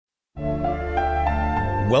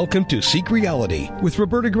Welcome to Seek Reality with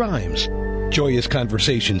Roberta Grimes. Joyous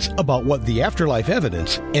conversations about what the afterlife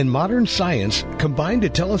evidence and modern science combine to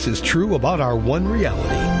tell us is true about our one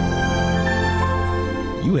reality.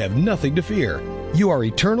 You have nothing to fear. You are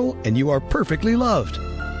eternal and you are perfectly loved.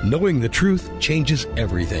 Knowing the truth changes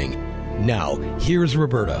everything. Now, here's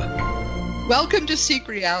Roberta. Welcome to Seek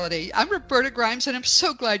Reality. I'm Roberta Grimes, and I'm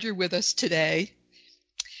so glad you're with us today.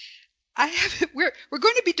 We're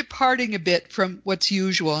going to be departing a bit from what's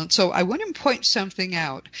usual, and so I want to point something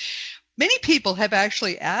out. Many people have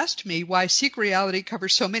actually asked me why Seek Reality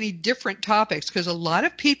covers so many different topics, because a lot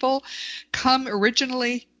of people come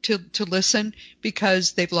originally to listen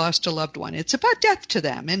because they've lost a loved one. It's about death to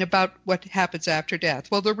them and about what happens after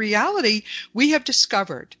death. Well, the reality we have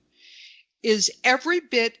discovered is every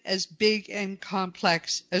bit as big and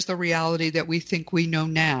complex as the reality that we think we know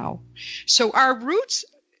now. So our roots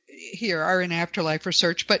here are in afterlife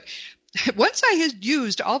research, but once I had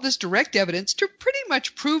used all this direct evidence to pretty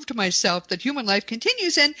much prove to myself that human life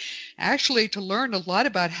continues and actually to learn a lot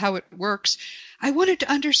about how it works, I wanted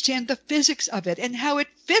to understand the physics of it and how it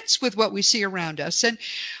fits with what we see around us and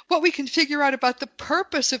what we can figure out about the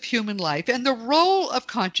purpose of human life and the role of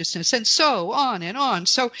consciousness and so on and on.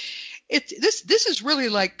 So this is really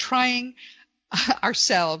like trying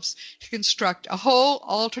ourselves to construct a whole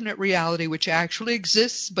alternate reality which actually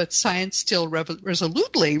exists, but science still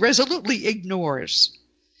resolutely ignores.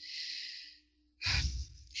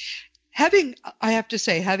 I have to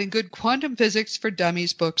say, having good quantum physics for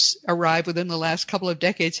dummies books arrive within the last couple of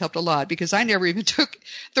decades helped a lot, because I never even took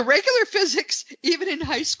the regular physics, even in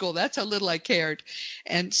high school. That's how little I cared.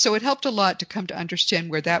 And so it helped a lot to come to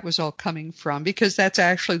understand where that was all coming from, because that's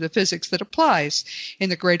actually the physics that applies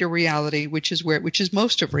in the greater reality, which is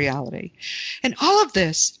most of reality. And all of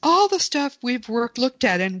this, all the stuff we've looked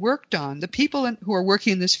at and worked on, the people who are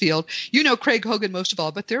working in this field, you know Craig Hogan most of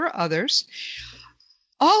all, but there are others.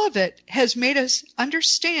 All of it has made us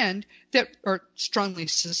understand that, or strongly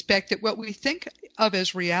suspect that what we think of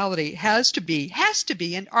as reality has to be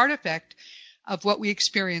an artifact of what we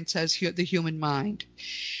experience as the human mind.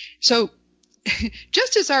 So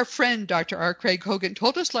just as our friend Dr. R. Craig Hogan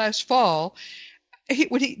told us last fall,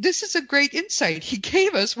 this is a great insight he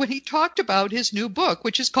gave us when he talked about his new book,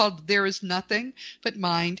 which is called There Is Nothing But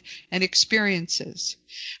Mind and Experiences.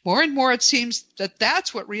 More and more it seems that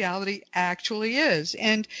that's what reality actually is.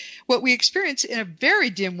 And what we experience in a very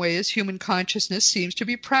dim way as human consciousness seems to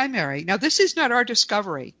be primary. Now, this is not our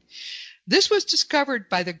discovery. This was discovered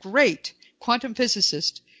by the great quantum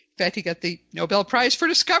physicist. In fact, he got the Nobel Prize for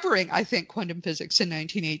discovering, I think, quantum physics in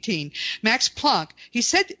 1918. Max Planck, he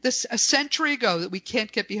said this a century ago that we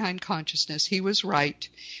can't get behind consciousness. He was right.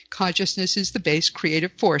 Consciousness is the base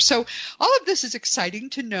creative force. So all of this is exciting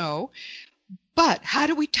to know, but how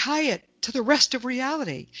do we tie it to the rest of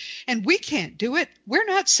reality? And we can't do it. We're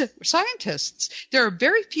not scientists. There are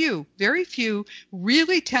very few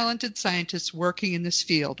really talented scientists working in this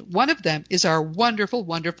field. One of them is our wonderful,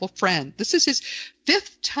 wonderful friend. This is his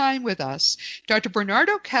 5th time with us. Dr.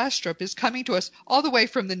 Bernardo Kastrup is coming to us all the way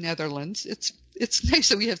from the Netherlands. It's nice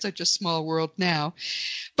that we have such a small world now.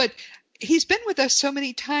 But he's been with us so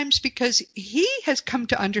many times because he has come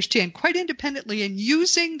to understand quite independently, and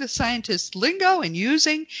using the scientists' lingo and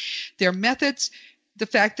using their methods, the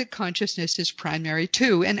fact that consciousness is primary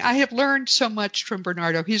too. And I have learned so much from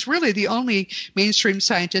Bernardo. He's really the only mainstream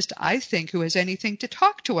scientist, I think, who has anything to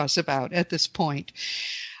talk to us about at this point.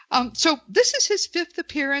 So this is his 5th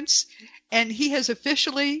appearance, and he has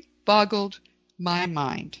officially boggled my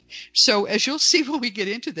mind. So as you'll see when we get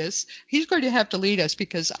into this, he's going to have to lead us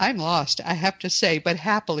because I'm lost, I have to say, but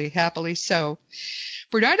happily so.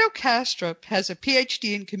 Bernardo Kastrup has a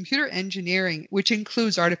PhD in computer engineering, which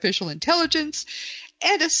includes artificial intelligence,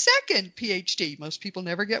 and a second PhD. Most people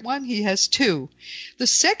never get one. He has 2. The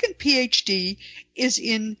second PhD is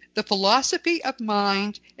in the philosophy of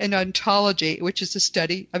mind and ontology, which is the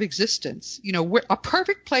study of existence. You know, a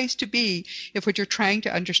perfect place to be if what you're trying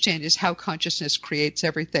to understand is how consciousness creates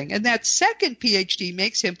everything. And that second PhD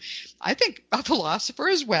makes him, I think, a philosopher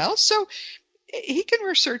as well. So he can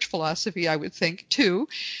research philosophy, I would think, too.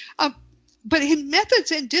 But in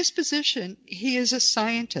methods and disposition, he is a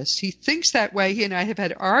scientist. He thinks that way. He and I have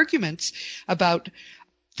had arguments about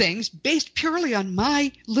things based purely on my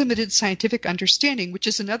limited scientific understanding, which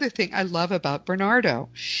is another thing I love about Bernardo.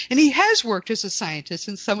 And he has worked as a scientist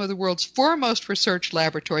in some of the world's foremost research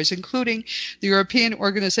laboratories, including the European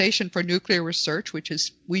Organization for Nuclear Research, which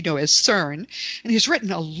is we know as CERN. And he's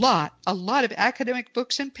written a lot of academic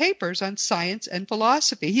books and papers on science and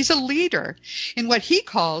philosophy. He's a leader in what he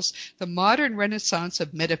calls the modern renaissance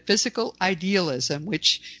of metaphysical idealism,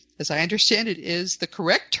 which as I understand it, is the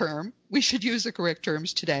correct term. We should use the correct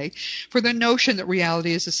terms today for the notion that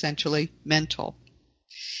reality is essentially mental.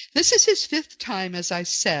 This is his 5th time, as I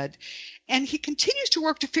said, and he continues to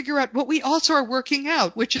work to figure out what we also are working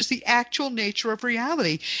out, which is the actual nature of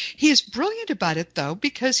reality. He is brilliant about it, though,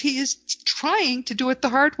 because he is trying to do it the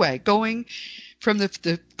hard way, going from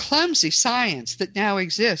the clumsy science that now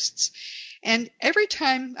exists. And every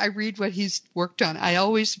time I read what he's worked on, I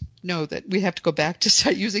always know that we have to go back to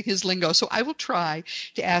start using his lingo. So I will try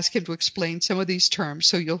to ask him to explain some of these terms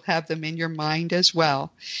so you'll have them in your mind as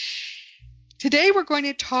well. Today we're going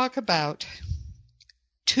to talk about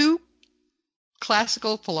 2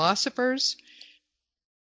 classical philosophers,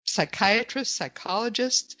 psychiatrists,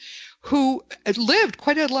 psychologists, who lived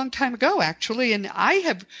quite a long time ago, actually. And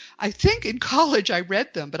I think in college I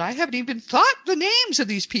read them, but I haven't even thought the names of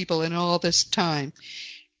these people in all this time.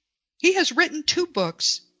 He has written 2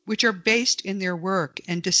 books which are based in their work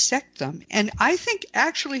and dissect them. And I think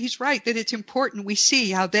actually he's right that it's important we see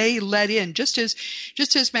how they led in, just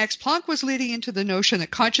as Max Planck was leading into the notion that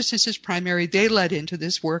consciousness is primary, they led into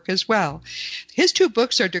this work as well. His 2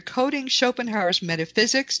 books are Decoding Schopenhauer's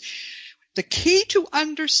Metaphysics, the key to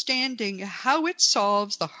understanding how it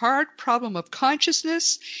solves the hard problem of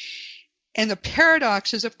consciousness, and the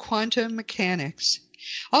paradoxes of quantum mechanics.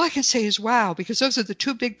 All I can say is wow, because those are the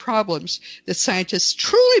 2 big problems that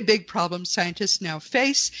truly big problems scientists now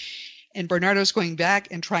face. And Bernardo's going back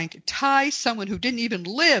and trying to tie someone who didn't even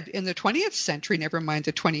live in the 20th century, never mind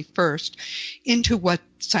the 21st, into what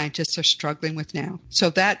scientists are struggling with now. So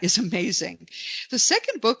that is amazing. The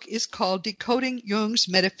second book is called Decoding Jung's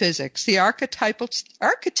Metaphysics, the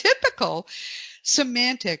archetypical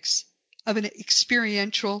semantics of an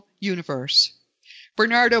experiential universe.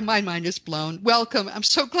 Bernardo, my mind is blown. Welcome. I'm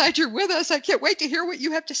so glad you're with us. I can't wait to hear what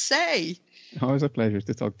you have to say. Always a pleasure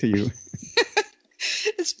to talk to you.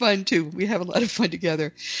 It's fun, too. We have a lot of fun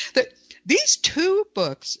together. These 2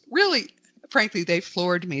 books, really, frankly, they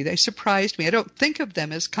floored me. They surprised me. I don't think of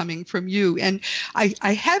them as coming from you. And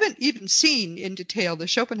I haven't even seen in detail the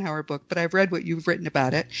Schopenhauer book, but I've read what you've written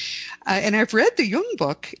about it. And I've read the Jung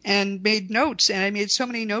book and made notes. And I made so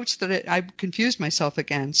many notes that I confused myself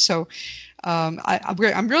again. So I'm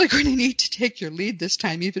really going to need to take your lead this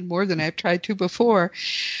time, even more than I've tried to before.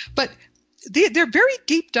 But they're very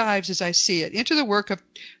deep dives, as I see it, into the work of,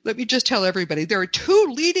 let me just tell everybody, there are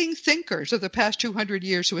 2 leading thinkers of the past 200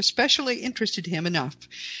 years who especially interested him enough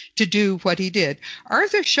to do what he did.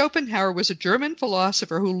 Arthur Schopenhauer was a German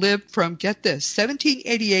philosopher who lived from, get this,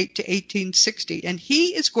 1788 to 1860, and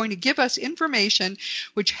he is going to give us information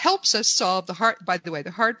which helps us solve the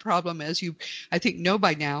hard problem, as you, I think, know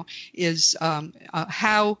by now, is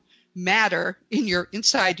how matter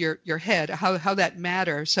inside your head, how that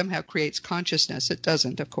matter somehow creates consciousness. It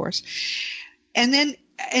doesn't, of course. And then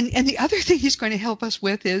and the other thing he's going to help us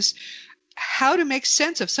with is how to make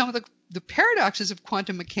sense of some of the paradoxes of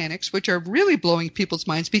quantum mechanics, which are really blowing people's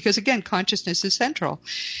minds because, again, consciousness is central.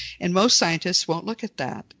 And most scientists won't look at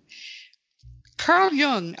that. Carl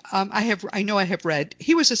Jung, I know I have read.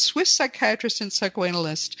 He was a Swiss psychiatrist and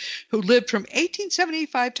psychoanalyst who lived from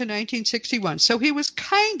 1875 to 1961. So he was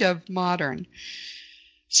kind of modern.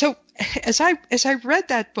 So as I read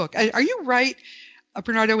that book, are you right,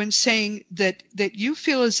 Bernardo, in saying that you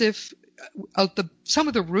feel as if some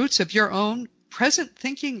of the roots of your own present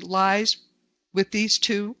thinking lies with these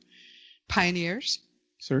 2 pioneers?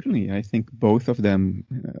 Certainly. I think both of them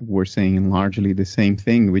were saying largely the same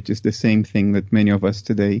thing, which is the same thing that many of us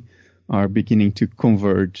today are beginning to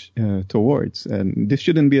converge towards. And this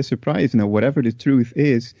shouldn't be a surprise. Whatever the truth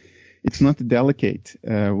is, it's not delicate.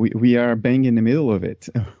 We are bang in the middle of it.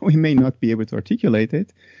 We may not be able to articulate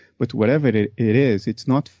it, but whatever it is, it's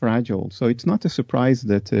not fragile. So it's not a surprise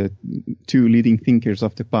that 2 leading thinkers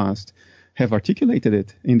of the past have articulated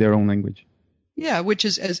it in their own language. Yeah, which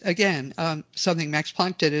is, again, something Max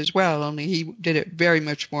Planck did as well, only he did it very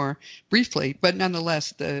much more briefly. But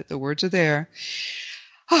nonetheless, the words are there.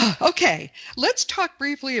 Okay, let's talk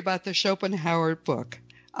briefly about the Schopenhauer book.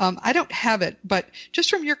 I don't have it, but just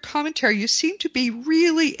from your commentary, you seem to be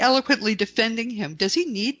really eloquently defending him. Does he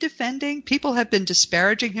need defending? People have been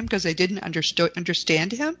disparaging him because they didn't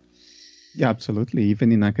understand him? Yeah, absolutely.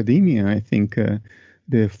 Even in academia, I think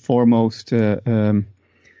the foremost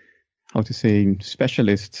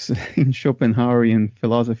specialists in Schopenhauerian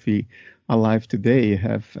philosophy alive today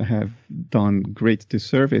have done great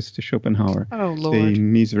disservice to Schopenhauer. Oh, Lord. They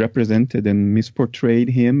misrepresented and misportrayed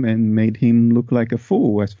him and made him look like a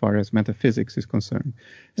fool as far as metaphysics is concerned.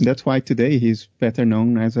 And that's why today he's better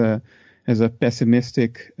known as a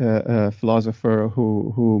pessimistic philosopher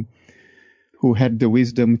who had the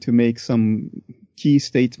wisdom to make some key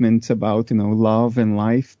statements about, love and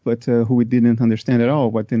life, but who didn't understand at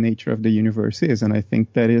all what the nature of the universe is. And I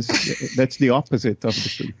think that's the opposite of the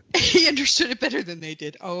truth. He understood it better than they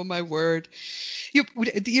did. Oh, my word.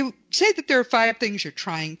 You say that there are 5 things you're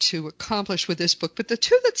trying to accomplish with this book, but the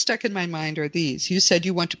 2 that stuck in my mind are these. You said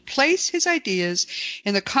you want to place his ideas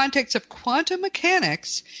in the context of quantum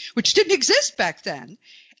mechanics, which didn't exist back then,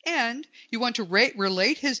 and you want to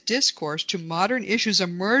relate his discourse to modern issues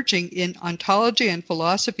emerging in ontology and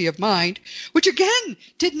philosophy of mind, which again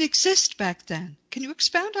didn't exist back then. Can you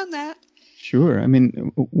expound on that? Sure. I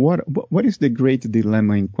mean, what is the great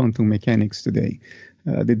dilemma in quantum mechanics today?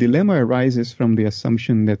 The dilemma arises from the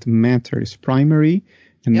assumption that matter is primary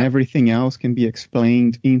and everything else can be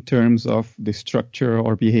explained in terms of the structure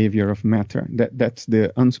or behavior of matter. That's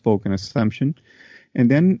the unspoken assumption. And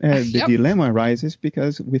then the dilemma arises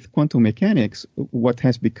because with quantum mechanics, what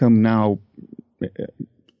has become now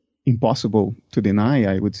impossible to deny,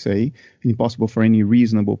 I would say, impossible for any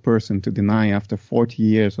reasonable person to deny after 40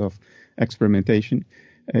 years of experimentation,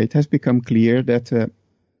 it has become clear that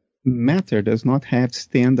matter does not have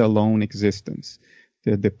standalone existence.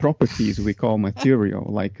 The properties we call material,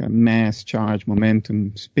 like mass, charge,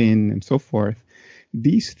 momentum, spin, and so forth,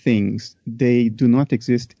 these things, they do not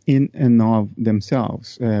exist in and of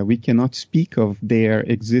themselves. We cannot speak of their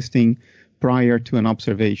existing prior to an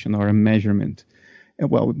observation or a measurement.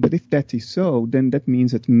 Well, but if that is so, then that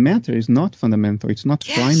means that matter is not fundamental. It's not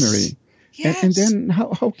primary. Yes. And then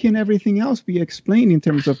how can everything else be explained in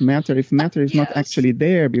terms of matter if matter is not actually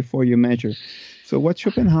there before you measure? So what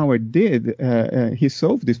Schopenhauer did, he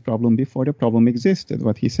solved this problem before the problem existed.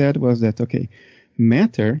 What he said was that, okay,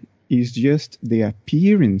 matter is just the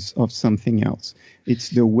appearance of something else. It's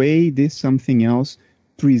the way this something else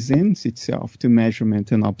presents itself to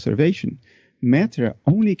measurement and observation. Matter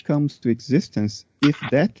only comes to existence if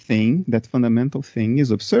that thing, that fundamental thing,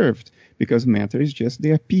 is observed, because matter is just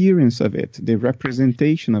the appearance of it, the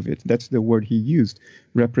representation of it. That's the word he used,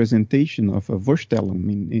 representation of a Vorstellung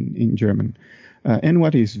in German. And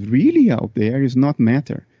what is really out there is not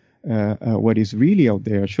matter. What is really out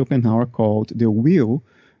there, Schopenhauer called the will,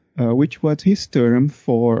 which was his term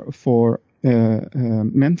for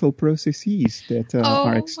mental processes that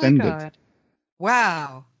are extended. My God.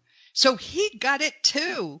 Wow. So he got it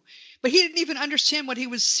too, but he didn't even understand what he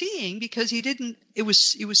was seeing because this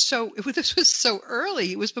was so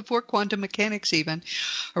early. It was before quantum mechanics even,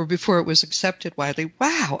 or before it was accepted widely.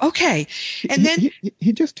 Wow. Okay. And then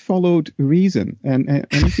he just followed reason. And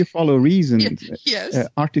if you follow reason, yes.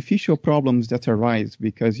 Artificial problems that arise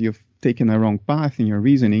because you've taken a wrong path in your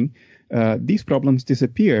reasoning, these problems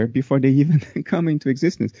disappear before they even come into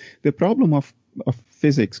existence. The problem of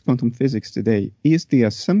physics, quantum physics today, is the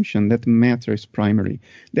assumption that matter is primary.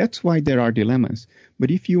 That's why there are dilemmas. But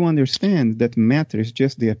if you understand that matter is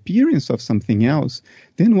just the appearance of something else,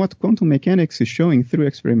 then what quantum mechanics is showing through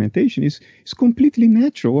experimentation is completely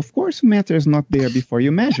natural. Of course, matter is not there before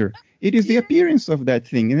you measure. It is the appearance of that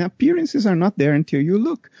thing, and appearances are not there until you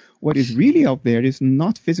look. What is really out there is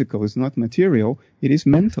not physical, it's not material, it is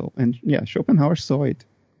mental. And Schopenhauer saw it.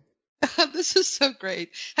 This is so great.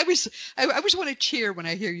 I always want to cheer when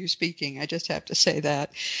I hear you speaking. I just have to say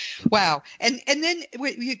that. Wow. And then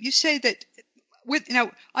you say that with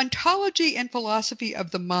ontology and philosophy of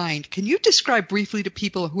the mind. Can you describe briefly to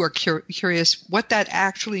people who are curious what that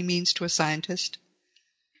actually means to a scientist?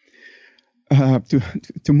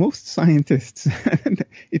 To most scientists,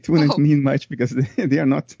 it wouldn't mean much because they are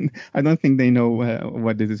not. I don't think they know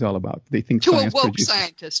what this is all about. They think to a woke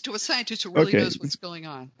scientist, to a scientist who really knows what's going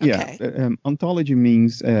on. Okay. Yeah, ontology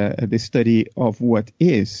means the study of what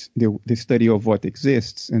is, the study of what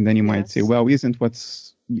exists, and then you might say, well, isn't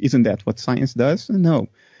that what science does? No,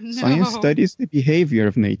 science studies the behavior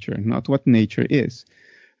of nature, not what nature is.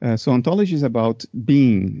 So ontology is about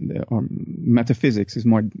being, or metaphysics is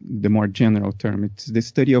the more general term. It's the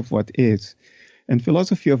study of what is. And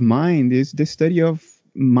philosophy of mind is the study of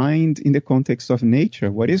mind in the context of nature.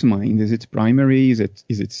 What is mind? Is it primary? Is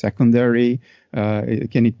it secondary?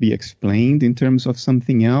 Can it be explained in terms of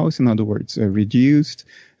something else? In other words, reduced?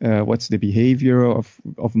 What's the behavior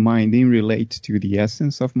of mind in relate to the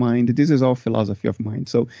essence of mind? This is all philosophy of mind.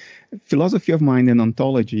 So philosophy of mind and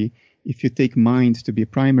ontology, if you take mind to be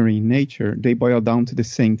primary in nature, they boil down to the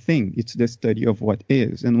same thing. It's the study of what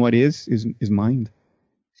is. And what is mind.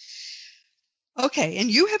 Okay, and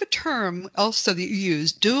you have a term also that you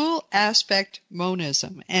use, dual aspect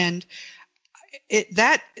monism. And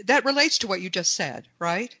that relates to what you just said,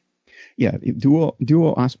 right? Yeah,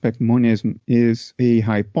 dual aspect monism is a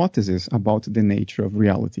hypothesis about the nature of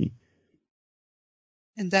reality.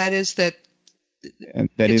 And that is that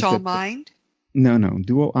it's all mind? No.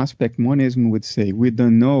 Dual aspect monism would say we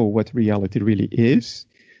don't know what reality really is,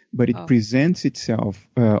 but it presents itself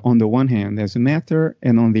on the one hand as matter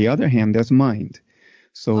and on the other hand as mind.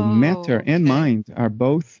 So matter and mind are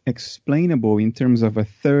both explainable in terms of a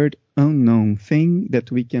third unknown thing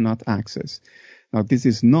that we cannot access. Now, this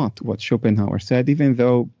is not what Schopenhauer said, even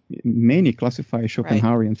though many classify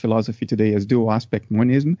Schopenhauerian philosophy today as dual aspect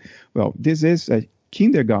monism. Well, this is a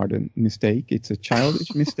kindergarten mistake. It's a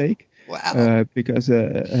childish mistake. Wow. Because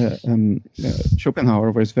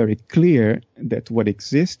Schopenhauer was very clear that what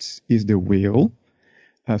exists is the will.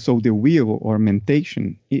 So the will or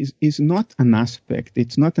mentation is not an aspect.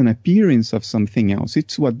 It's not an appearance of something else.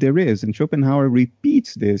 It's what there is. And Schopenhauer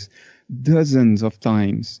repeats this dozens of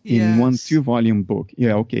times in one 2-volume book.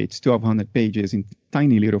 Yeah, okay, it's 1,200 pages in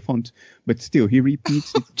tiny little font, but still he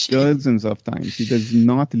repeats it dozens of times. He does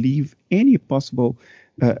not leave any possible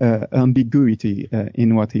ambiguity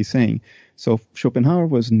in what he's saying. So Schopenhauer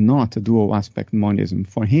was not a dual aspect monism.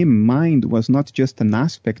 For him, mind was not just an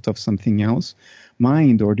aspect of something else.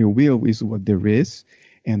 Mind or the will is what there is,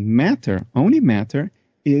 and matter, only matter,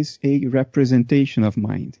 is a representation of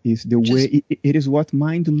mind. Is the way it is what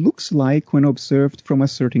mind looks like when observed from a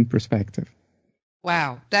certain perspective.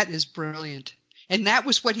 Wow, that is brilliant. And that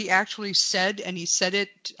was what he actually said, and he said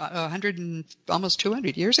it almost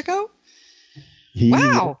 200 years ago? He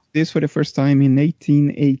wrote this for the first time in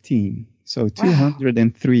 1818. So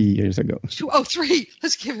 203 years ago. 203.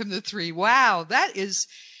 Let's give him the 3. Wow, that is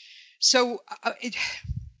so.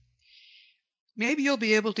 Maybe you'll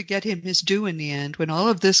be able to get him his due in the end when all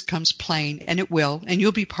of this comes plain, and it will, and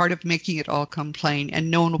you'll be part of making it all come plain, and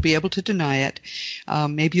no one will be able to deny it.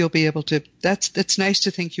 Maybe you'll be able to. That's nice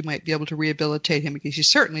to think you might be able to rehabilitate him, because he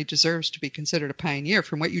certainly deserves to be considered a pioneer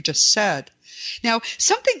from what you just said. Now,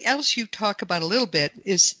 something else you talk about a little bit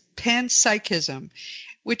is panpsychism,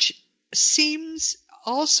 which seems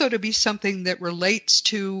also to be something that relates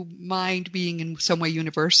to mind being in some way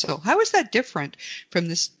universal. How is that different from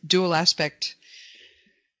this dual aspect?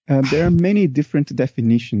 There are many different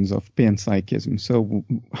definitions of panpsychism. So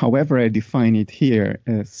however I define it here,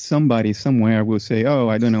 somebody somewhere will say, oh,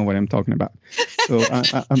 I don't know what I'm talking about. So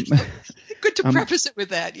Good to preface it with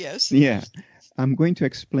that, yes. Yeah. I'm going to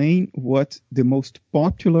explain what the most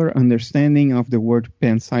popular understanding of the word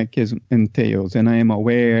panpsychism entails. And I am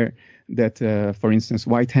aware that, for instance,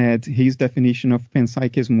 Whitehead, his definition of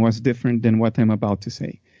panpsychism was different than what I'm about to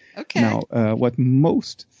say. Okay. Now, what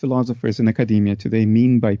most philosophers in academia today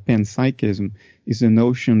mean by panpsychism is the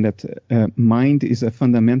notion that mind is a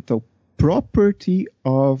fundamental property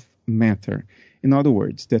of matter. In other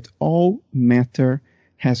words, that all matter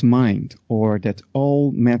has mind, or that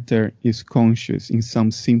all matter is conscious in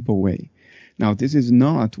some simple way. Now, this is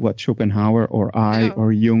not what Schopenhauer or I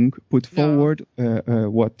or Jung put forward.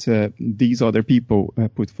 What these other people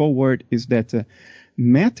put forward is that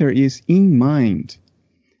matter is in mind.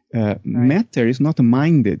 Matter is not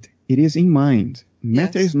minded. It is in mind.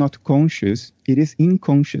 Matter is not conscious. It is in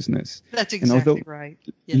consciousness. That's exactly right.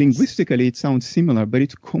 Yes. Linguistically, it sounds similar, but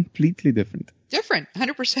it's completely different. Different,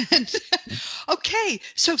 100%. Okay,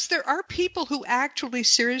 so there are people who actually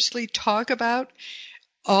seriously talk about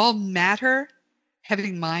all matter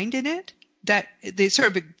having mind in it. That they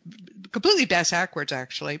sort of completely backwards,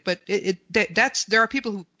 actually. But there are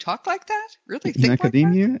people who talk like that. Really, think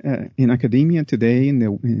academia, like that? In academia today, in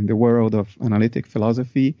the world of analytic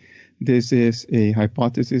philosophy, this is a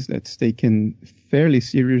hypothesis that's taken fairly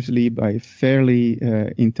seriously by fairly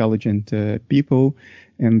intelligent people,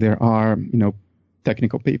 and there are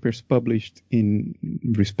technical papers published in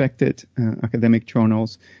respected academic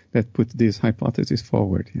journals that put this hypothesis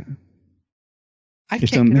forward. Yeah. I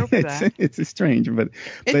can't get over that. It's strange, but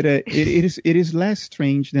it is less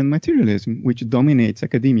strange than materialism, which dominates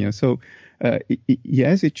academia. So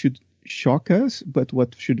yes, it should shock us, but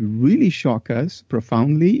what should really shock us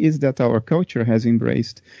profoundly is that our culture has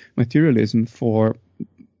embraced materialism for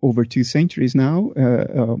over 2 centuries now,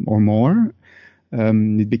 or more.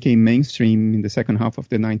 It became mainstream in the second half of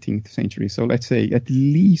the 19th century. So let's say at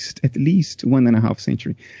least 1.5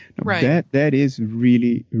 century. Now, right. That is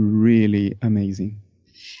really, really amazing.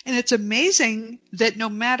 And it's amazing that no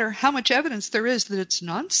matter how much evidence there is that it's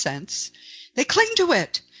nonsense, they cling to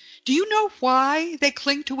it. Do you know why they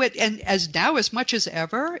cling to it? And as much as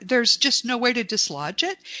ever, there's just no way to dislodge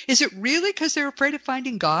it. Is it really because they're afraid of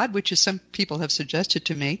finding God, which is some people have suggested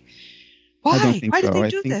to me? Why? I don't think Why so. do they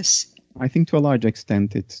do this? I think to a large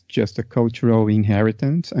extent it's just a cultural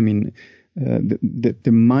inheritance. I mean, the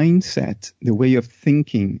mindset, the way of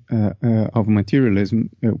thinking of materialism,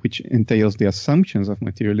 which entails the assumptions of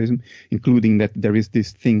materialism, including that there is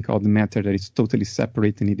this thing called matter that is totally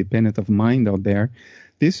separate and independent of mind out there,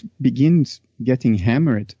 this begins getting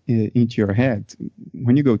hammered into your head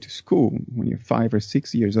when you go to school, when you're 5 or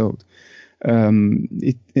 6 years old. And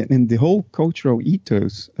the whole cultural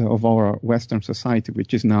ethos of our Western society,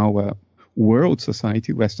 which is now a world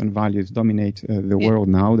society, Western values dominate the world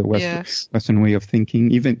now, the Western way of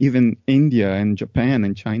thinking, even India and Japan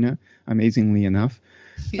and China, amazingly enough.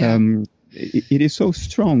 It is so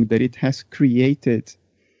strong that it has created,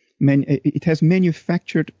 it has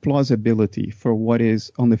manufactured plausibility for what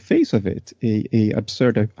is on the face of it, a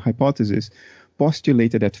absurd hypothesis,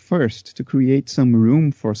 postulated at first to create some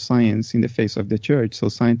room for science in the face of the church, so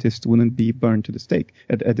scientists wouldn't be burned to the stake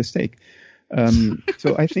at the stake.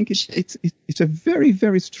 So I think it's a very,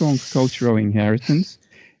 very strong cultural inheritance,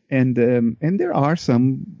 and there are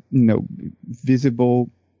some visible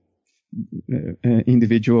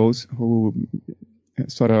individuals who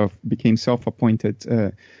sort of became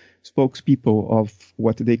self-appointed spokespeople of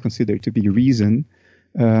what they consider to be reason,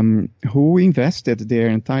 who invested their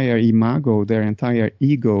entire imago, their entire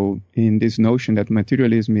ego in this notion that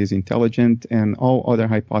materialism is intelligent and all other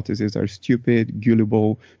hypotheses are stupid,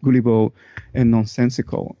 gullible, and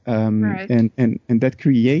nonsensical. Right. And that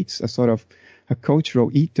creates a sort of a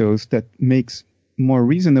cultural ethos that makes more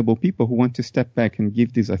reasonable people who want to step back and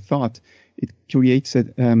give this a thought. It creates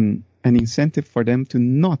an incentive for them to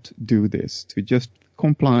not do this, to just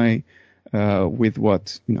comply with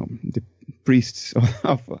what the priests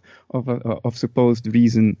of supposed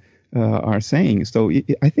reason are saying. So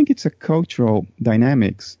I think it's a cultural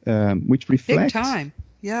dynamics which reflects. Big time.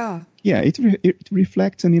 Yeah. Yeah, it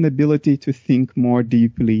reflects an inability to think more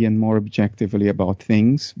deeply and more objectively about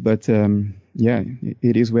things. But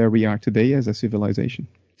it is where we are today as a civilization.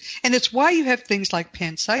 And it's why you have things like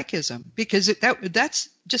panpsychism, because that's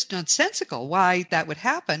just nonsensical why that would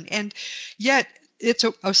happen. And yet it's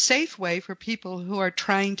a safe way for people who are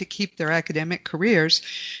trying to keep their academic careers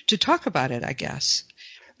to talk about it, I guess.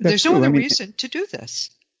 There's no other reason to do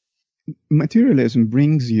this. Materialism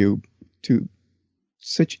brings you to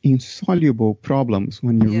such insoluble problems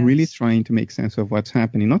when you're really trying to make sense of what's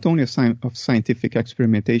happening, not only of scientific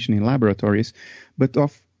experimentation in laboratories, but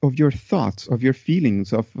of your thoughts, of your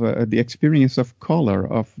feelings, of the experience of color,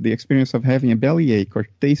 of the experience of having a bellyache or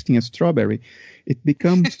tasting a strawberry. It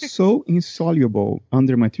becomes so insoluble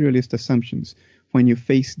under materialist assumptions when you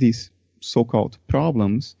face these so-called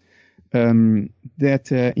problems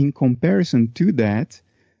that in comparison to that,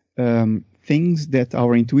 things that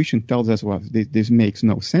our intuition tells us, well, this makes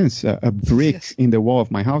no sense. A brick in the wall of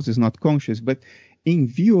my house is not conscious. But in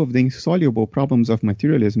view of the insoluble problems of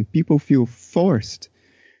materialism, people feel forced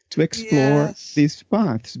to explore these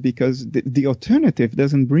paths because the alternative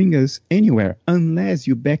doesn't bring us anywhere unless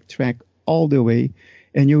you backtrack all the way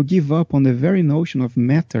and you give up on the very notion of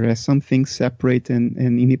matter as something separate and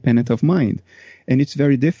independent of mind. And it's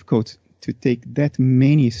very difficult to take that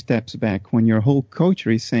many steps back when your whole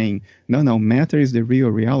culture is saying, no, matter is the real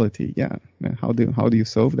reality. Yeah. How do you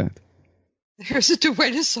solve that? There's a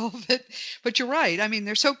way to solve it. But you're right. I mean,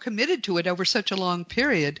 they're so committed to it over such a long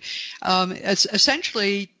period. It's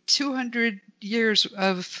essentially 200 years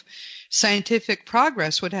of scientific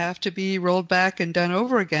progress would have to be rolled back and done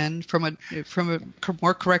over again from a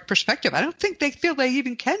more correct perspective. I don't think they feel they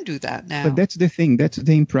even can do that now. But that's the thing. That's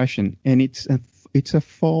the impression. And it's a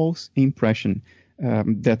false impression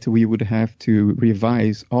that we would have to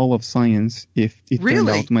revise all of science if it turned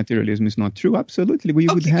out materialism is not true. Absolutely. We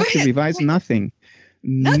would have to revise nothing.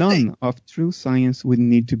 None of true science would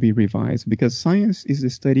need to be revised because science is the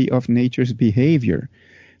study of nature's behavior,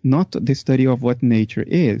 not the study of what nature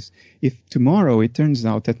is. If tomorrow it turns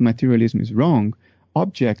out that materialism is wrong,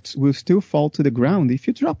 objects will still fall to the ground if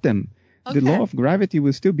you drop them. Okay. The law of gravity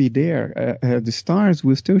will still be there. The stars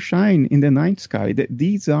will still shine in the night sky.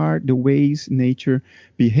 These are the ways nature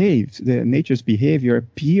behaves. Nature's behavior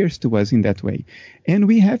appears to us in that way. And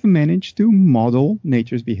we have managed to model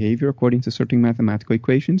nature's behavior according to certain mathematical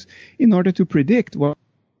equations in order to predict what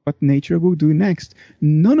nature will do next.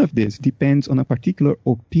 None of this depends on a particular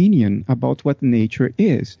opinion about what nature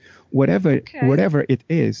is. Whatever it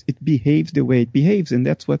is, it behaves the way it behaves, and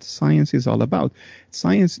that's what science is all about.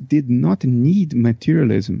 Science did not need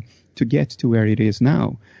materialism to get to where it is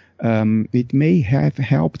now. It may have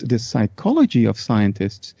helped the psychology of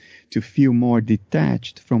scientists to feel more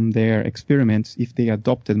detached from their experiments if they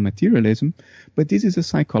adopted materialism, but this is a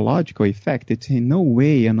psychological effect. It's in no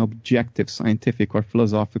way an objective scientific or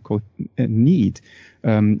philosophical need.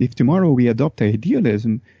 If tomorrow we adopt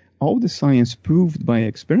idealism, all the science proved by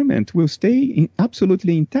experiment will stay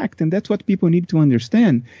absolutely intact. And that's what people need to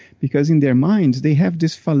understand, because in their minds, they have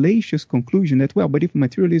this fallacious conclusion that, well, but if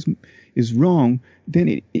materialism is wrong,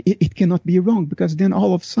 then it cannot be wrong, because then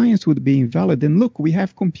all of science would be invalid. And look, we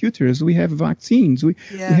have computers, we have vaccines, we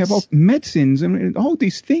have all medicines, and all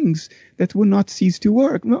these things that will not cease to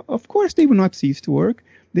work. Well, of course, they will not cease to work.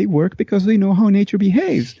 They work because we know how nature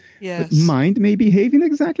behaves. Yes. But mind may behave in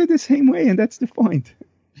exactly the same way, and that's the point.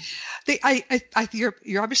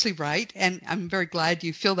 You're obviously right, and I'm very glad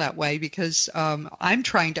you feel that way, because I'm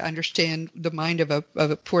trying to understand the mind of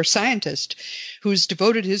a poor scientist who's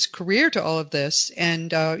devoted his career to all of this.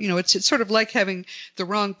 And it's sort of like having the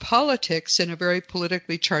wrong politics in a very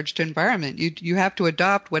politically charged environment. You have to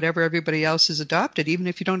adopt whatever everybody else has adopted, even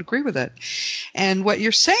if you don't agree with it. And what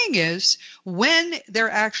you're saying is, when they're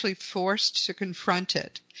actually forced to confront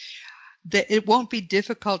it, that it won't be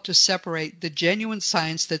difficult to separate the genuine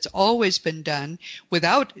science that's always been done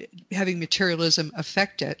without having materialism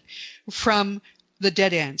affect it from the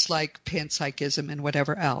dead ends like panpsychism and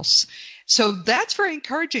whatever else. So that's very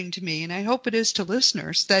encouraging to me, and I hope it is to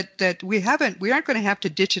listeners, that we aren't going to have to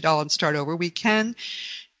ditch it all and start over. We can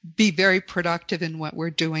be very productive in what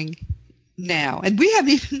we're doing now. And we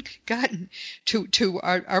haven't even gotten to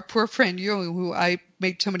our poor friend Jung, who I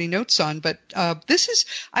made so many notes on. But this is,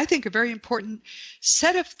 I think, a very important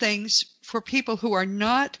set of things for people who are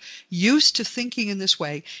not used to thinking in this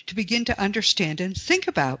way to begin to understand and think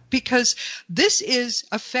about, because this is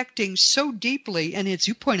affecting so deeply, and as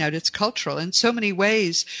you point out, it's cultural in so many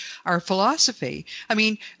ways, our philosophy. I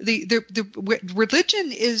mean, the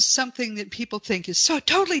religion is something that people think is so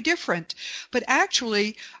totally different, but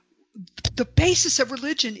actually the basis of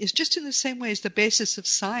religion is just in the same way as the basis of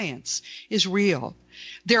science is real.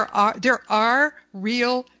 There are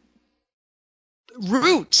real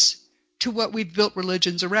roots to what we've built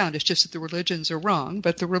religions around. It's just that the religions are wrong,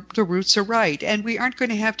 but the roots are right. And we aren't going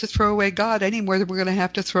to have to throw away God any more than we're going to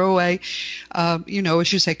have to throw away, as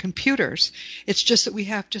you say, computers. It's just that we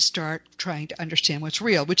have to start trying to understand what's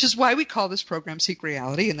real, which is why we call this program Seek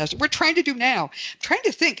Reality. And that's what we're trying to do now. I'm trying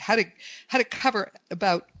to think how to cover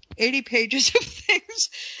about 80 pages of things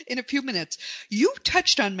in a few minutes. You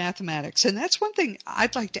touched on mathematics, and that's one thing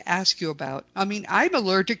I'd like to ask you about. I mean, I'm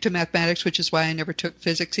allergic to mathematics, which is why I never took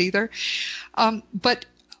physics either. But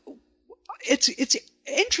it's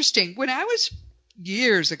interesting. When I was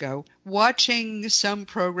years ago watching some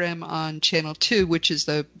program on Channel 2, which is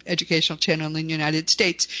the educational channel in the United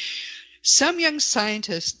States, some young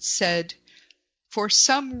scientists said, for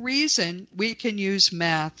some reason, we can use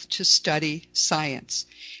math to study science.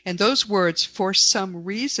 And those words, for some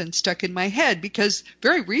reason, stuck in my head, because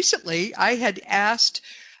very recently I had asked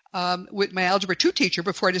with my Algebra 2 teacher,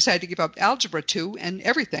 before I decided to give up Algebra 2 and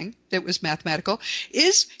everything that was mathematical,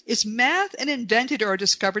 is math an invented or a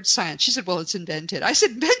discovered science? She said, well, it's invented. I said,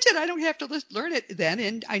 invented? I don't have to learn it then.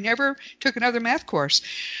 And I never took another math course.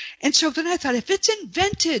 And so then I thought, if it's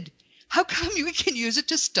invented, how come we can use it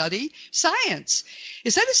to study science?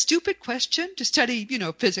 Is that a stupid question, to study,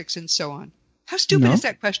 physics and so on? How stupid is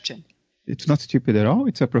that question? It's not stupid at all.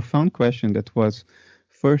 It's a profound question that was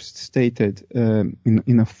first stated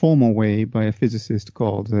in a formal way by a physicist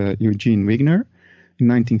called Eugene Wigner in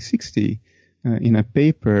 1960 in a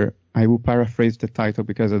paper. I will paraphrase the title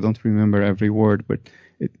because I don't remember every word, but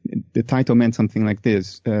the title meant something like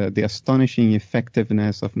this: the astonishing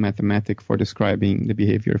effectiveness of mathematics for describing the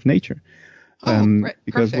behavior of nature. Right.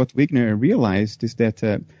 Because Perfect. what Wigner realized is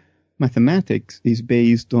that mathematics is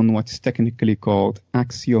based on what's technically called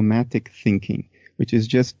axiomatic thinking, which is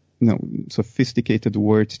just sophisticated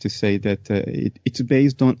words to say that it's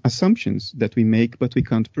based on assumptions that we make but we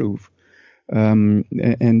can't prove. And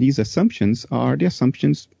these assumptions are the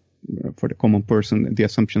assumptions, for the common person, the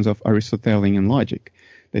assumptions of Aristotelian logic,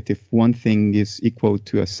 that if one thing is equal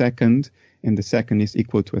to a second and the second is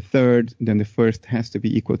equal to a third, then the first has to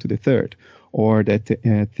be equal to the third, or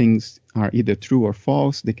that things are either true or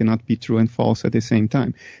false. They cannot be true and false at the same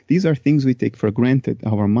time. These are things we take for granted.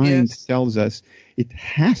 Our mind tells us it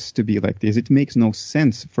has to be like this. It makes no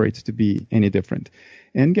sense for it to be any different.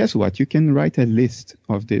 And guess what? You can write a list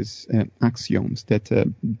of these axioms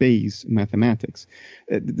that base mathematics.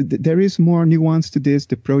 There is more nuance to this.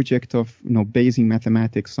 The project of basing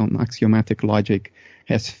mathematics on axiomatic logic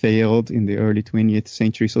has failed in the early 20th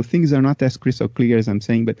century. So things are not as crystal clear as I'm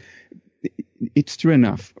saying, but it's true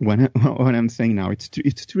enough. What I'm saying now,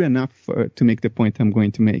 it's true enough to make the point I'm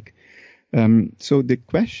going to make. So the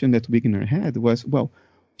question that Wigner had was, well,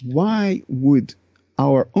 why would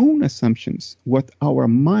our own assumptions, what our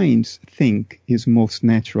minds think is most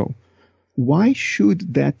natural, why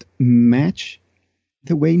should that match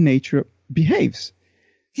the way nature behaves.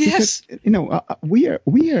 Yes. Because, we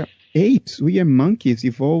are apes, we are monkeys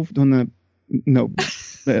evolved on a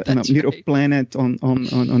on a little planet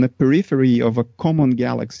on a periphery of a common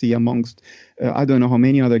galaxy amongst I don't know how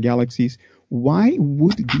many other galaxies. Why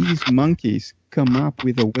would these monkeys come up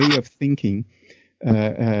with a way of thinking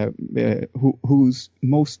whose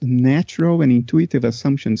most natural and intuitive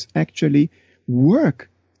assumptions actually work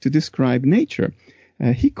to describe nature?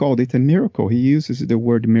 He called it a miracle. He uses the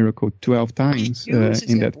word miracle 12 times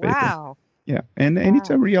in that paper. Wow. Yeah, and it's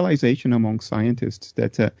a realization among scientists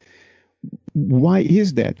that why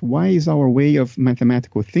is that? Why is our way of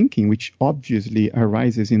mathematical thinking, which obviously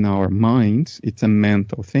arises in our minds, it's a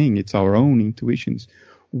mental thing, it's our own intuitions,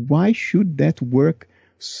 why should that work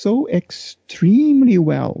so extremely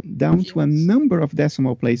well, down to a number of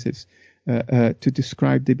decimal places, to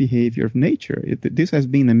describe the behavior of nature? This has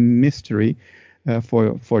been a mystery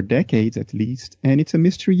for decades at least, and it's a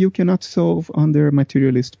mystery you cannot solve under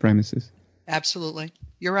materialist premises. Absolutely.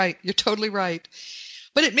 You're right. You're totally right.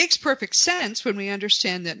 But it makes perfect sense when we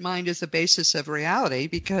understand that mind is the basis of reality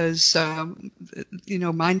because,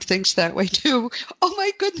 mind thinks that way too. Oh,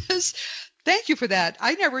 my goodness. Thank you for that.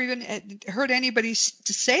 I never even heard anybody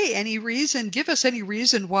say any reason, give us any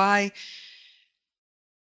reason why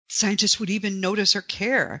scientists would even notice or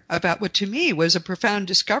care about what to me was a profound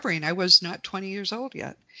discovery, and I was not 20 years old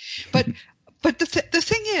yet. But the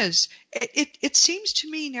thing is, it seems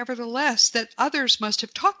to me, nevertheless, that others must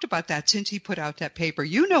have talked about that since he put out that paper.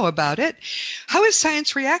 You know about it. How has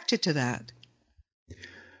science reacted to that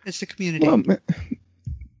as the community? Well,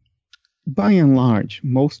 by and large,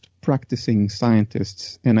 most practicing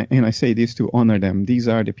scientists, and I say this to honor them, these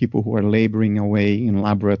are the people who are laboring away in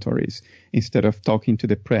laboratories instead of talking to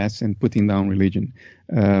the press and putting down religion.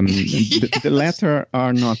 Yes. The latter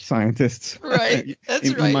are not scientists. Right. That's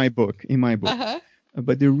in my book. Uh-huh.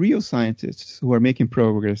 But the real scientists who are making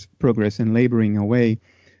progress and laboring away,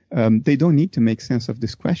 they don't need to make sense of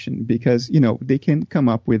this question because, they can come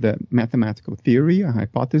up with a mathematical theory, a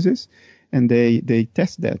hypothesis, and they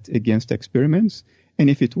test that against experiments. And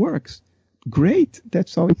if it works, great.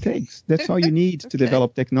 That's all it takes. That's all you need to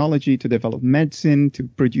develop technology, to develop medicine, to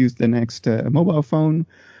produce the next mobile phone.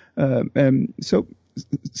 So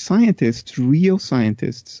scientists, real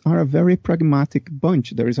scientists, are a very pragmatic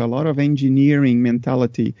bunch. There is a lot of engineering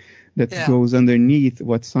mentality that goes underneath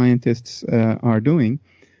what scientists are doing.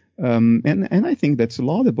 And I think that's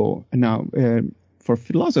laudable. Now, for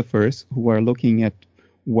philosophers who are looking at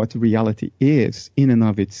what reality is in and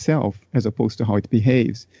of itself, as opposed to how it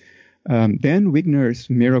behaves, then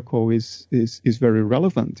Wigner's miracle is very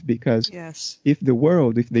relevant because if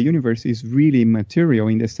the universe is really material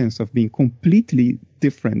in the sense of being completely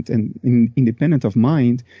different and independent of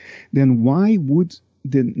mind, then why would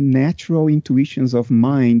the natural intuitions of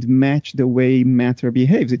mind match the way matter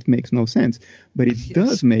behaves? It makes no sense, but it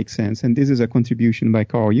does make sense, and this is a contribution by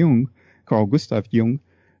Carl Gustav Jung.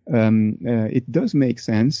 It does make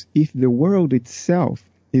sense if the world itself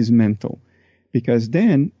is mental, because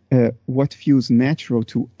then what feels natural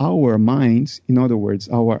to our minds, in other words,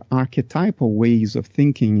 our archetypal ways of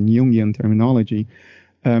thinking in Jungian terminology,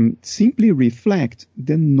 simply reflect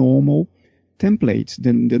the normal templates,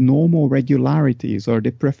 the normal regularities or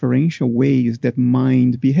the preferential ways that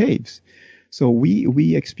mind behaves. So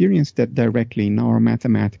we experience that directly in our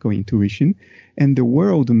mathematical intuition, and the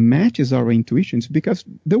world matches our intuitions because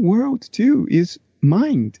the world too is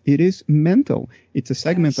mind. It is mental. It's a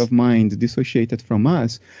segment of mind dissociated from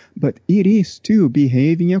us, but it is too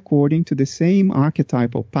behaving according to the same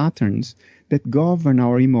archetypal patterns that govern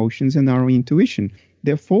our emotions and our intuition.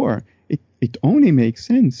 Therefore, it only makes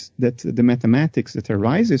sense that the mathematics that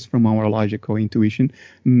arises from our logical intuition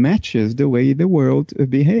matches the way the world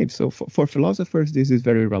behaves. So for philosophers, this is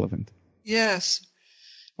very relevant. Yes.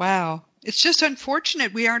 Wow. It's just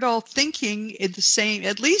unfortunate we aren't all thinking in the same,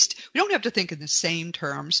 at least we don't have to think in the same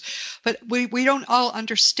terms, but we don't all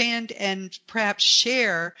understand and perhaps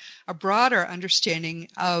share a broader understanding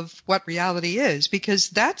of what reality is, because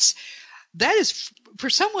that is for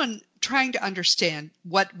someone trying to understand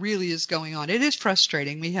what really is going on. It is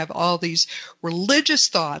frustrating. We have all these religious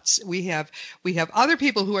thoughts. We have other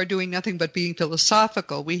people who are doing nothing but being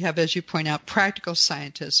philosophical. We have, as you point out, practical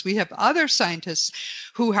scientists. We have other scientists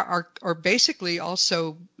who are basically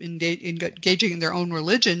also engaging in their own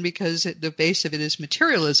religion because the base of it is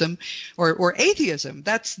materialism or atheism.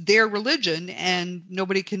 That's their religion, and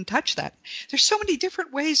nobody can touch that. There's so many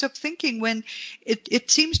different ways of thinking when it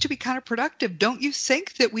seems to be counterproductive. Don't you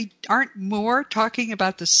think that we aren't more talking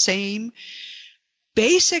about the same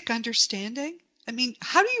basic understanding? I mean,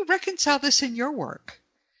 how do you reconcile this in your work?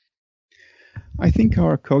 I think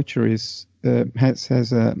our culture has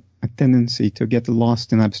a tendency to get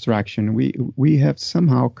lost in abstraction. We have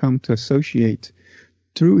somehow come to associate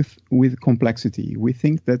truth with complexity. We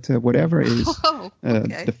think that whatever is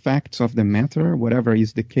the facts of the matter, whatever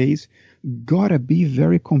is the case, gotta be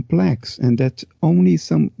very complex, and that only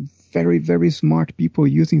some very, very smart people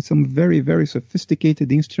using some very, very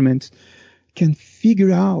sophisticated instruments can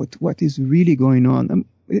figure out what is really going on.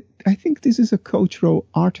 I think this is a cultural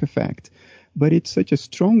artifact, but it's such a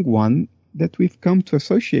strong one that we've come to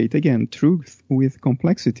associate, again, truth with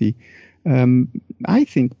complexity. I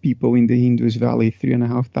think people in the Indus Valley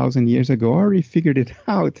 3,500 years ago already figured it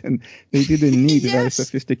out, and they didn't need very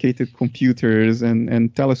sophisticated computers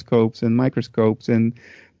and telescopes and microscopes and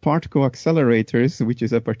particle accelerators, which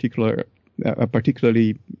is a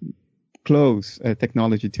particularly close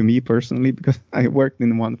technology to me personally, because I worked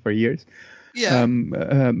in one for years. Yeah.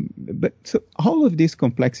 But so all of this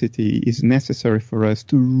complexity is necessary for us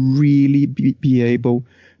to really be able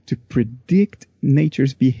to predict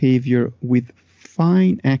nature's behavior with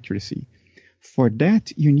fine accuracy. For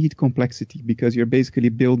that, you need complexity, because you're basically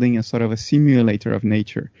building a sort of a simulator of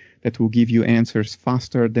nature that will give you answers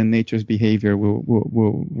faster than nature's behavior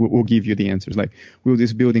will give you the answers. Like, will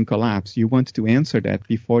this building collapse? You want to answer that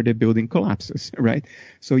before the building collapses, right?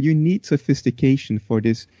 So you need sophistication for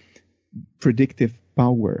this predictive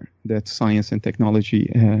power that science and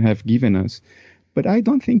technology have given us. But I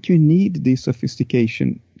don't think you need this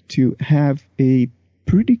sophistication to have a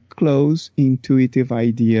pretty close intuitive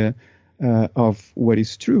idea of what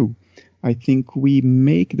is true. I think we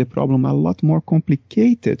make the problem a lot more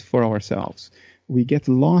complicated for ourselves. We get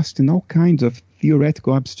lost in all kinds of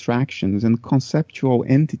theoretical abstractions and conceptual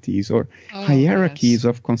entities, or hierarchies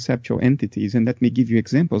of conceptual entities. And let me give you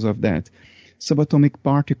examples of that. Subatomic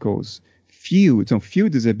particles, fields.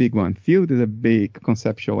 Field is a big one. Field is a big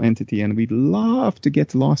conceptual entity, and we'd love to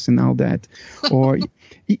get lost in all that. Or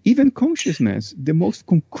even consciousness, the most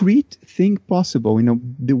concrete thing possible,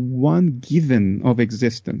 the one given of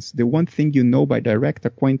existence, the one thing you know by direct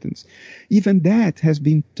acquaintance. Even that has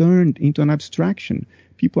been turned into an abstraction.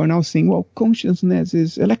 People are now saying, well, consciousness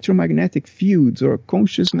is electromagnetic fields, or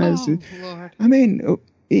consciousness is... Lord. I mean,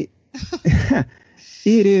 it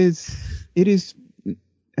is...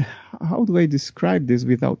 How do I describe this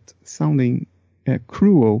without sounding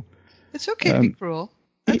cruel? It's okay to be cruel.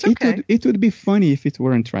 That's okay. It would be funny if it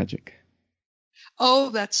weren't tragic. Oh,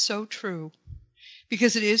 that's so true.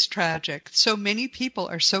 Because it is tragic. So many people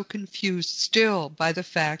are so confused still by the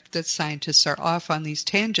fact that scientists are off on these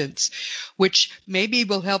tangents, which maybe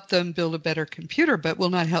will help them build a better computer, but will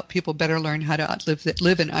not help people better learn how to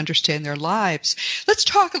live and understand their lives. Let's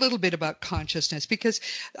talk a little bit about consciousness, because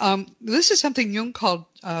this is something Jung called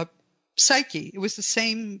psyche. It was the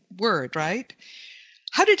same word, right?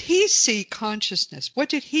 How did he see consciousness? What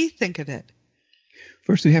did he think of it?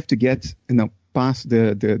 First, we have to get, past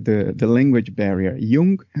the language barrier.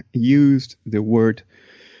 Jung used the word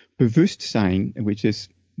bewustzijn, which is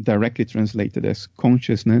directly translated as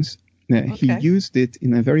consciousness. He used it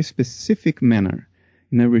in a very specific manner,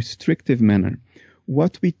 in a restrictive manner.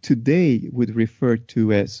 What we today would refer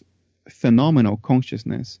to as phenomenal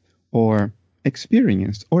consciousness, or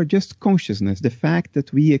experience, or just consciousness, the fact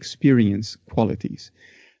that we experience qualities.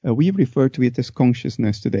 We refer to it as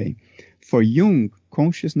consciousness today. For Jung,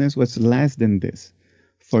 consciousness was less than this.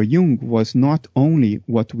 For Jung was not only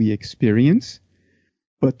what we experience,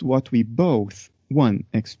 but what we both, one,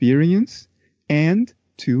 experience, and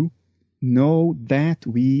two, know that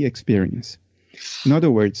we experience. In other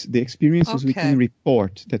words, the experiences we can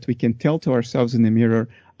report, that we can tell to ourselves in the mirror,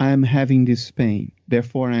 I am having this pain,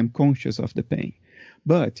 therefore I am conscious of the pain.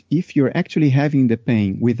 But if you're actually having the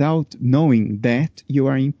pain without knowing that you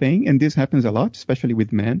are in pain, and this happens a lot, especially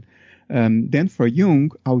with men, then for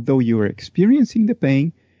Jung, although you are experiencing the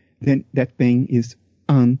pain, then that pain is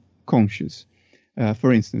unconscious.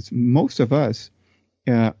 For instance, most of us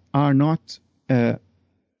are not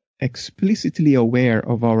explicitly aware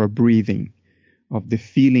of our breathing, of the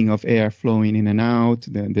feeling of air flowing in and out,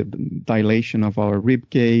 the dilation of our rib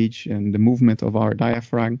cage and the movement of our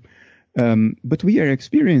diaphragm. But we are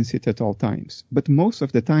experiencing it at all times. But most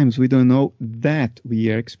of the times we don't know that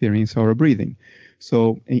we are experiencing our breathing.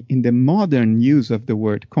 So in the modern use of the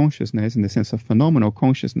word consciousness, in the sense of phenomenal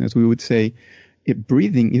consciousness, we would say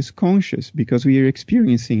breathing is conscious because we are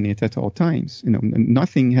experiencing it at all times.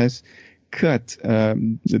 Nothing has cut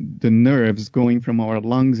the nerves going from our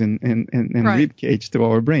lungs and rib cage to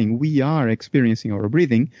our brain. We are experiencing our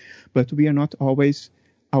breathing, but we are not always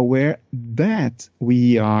aware that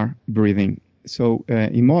we are breathing. So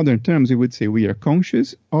in modern terms, we would say we are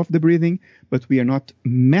conscious of the breathing, but we are not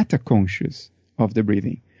meta-conscious of the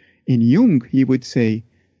breathing. In Jung, he would say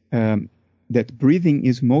that breathing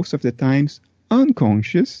is most of the times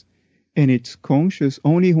unconscious, and it's conscious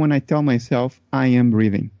only when I tell myself I am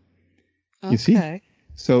breathing. You see?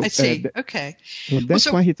 So I see. Okay. Well,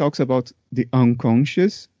 that's why he talks about the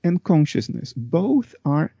unconscious and consciousness. Both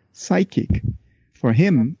are psychic. For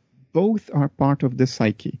him, both are part of the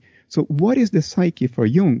psyche. So what is the psyche for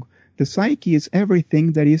Jung? The psyche is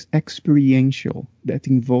everything that is experiential, that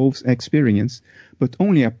involves experience, but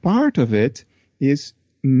only a part of it is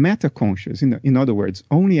metaconscious. In other words,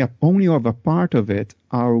 only of a part of it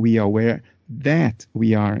are we aware that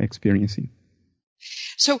we are experiencing.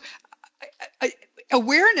 So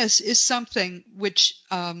awareness is something which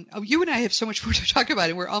you and I have so much more to talk about,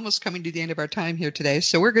 and we're almost coming to the end of our time here today.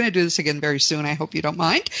 So we're going to do this again very soon. I hope you don't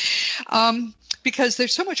mind. Because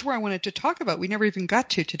there's so much more I wanted to talk about we never even got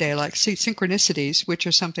to today, like synchronicities, which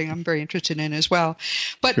are something I'm very interested in as well.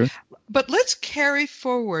 But sure. But let's carry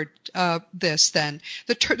forward this then.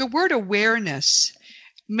 The word awareness,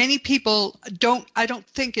 many people I don't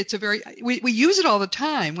think it's a very, we use it all the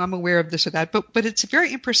time. I'm aware of this or that, but it's very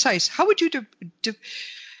imprecise. How would you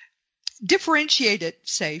differentiate it,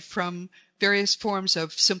 say, from various forms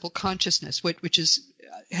of simple consciousness, which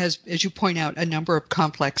has, as you point out, a number of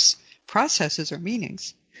complex processes or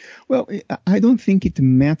meanings? Well, I don't think it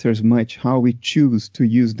matters much how we choose to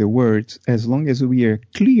use the words, as long as we are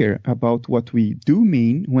clear about what we do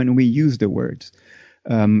mean when we use the words.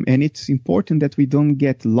 And it's important that we don't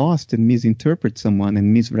get lost and misinterpret someone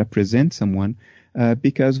and misrepresent someone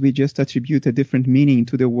because we just attribute a different meaning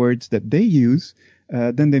to the words that they use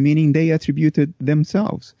than the meaning they attributed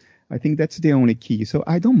themselves. I think that's the only key. So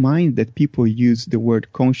I don't mind that people use the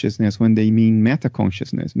word consciousness when they mean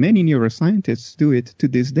meta-consciousness. Many neuroscientists do it to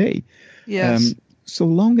this day. Yes. So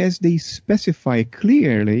long as they specify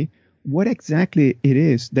clearly what exactly it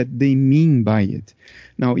is that they mean by it.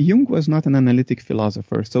 Now, Jung was not an analytic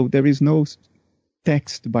philosopher, so there is no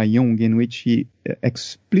text by Jung in which he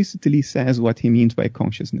explicitly says what he means by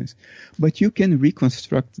consciousness. But you can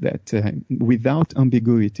reconstruct that without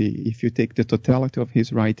ambiguity if you take the totality of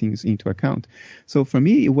his writings into account. So for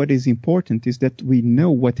me, what is important is that we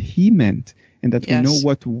know what he meant and that we know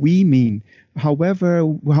what we mean,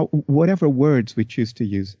 whatever words we choose to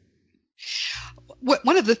use.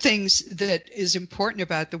 One of the things that is important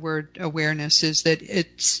about the word awareness is that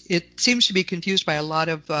it seems to be confused by a lot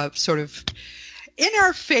of sort of, in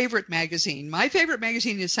our favorite magazine, my favorite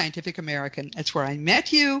magazine is Scientific American. It's where I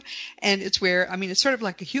met you, and it's where, I mean, it's sort of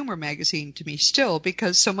like a humor magazine to me still,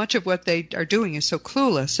 because so much of what they are doing is so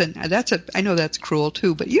clueless, and I know that's cruel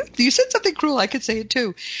too, but you said something cruel, I could say it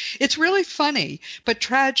too. It's really funny, but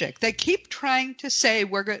tragic. They keep trying to say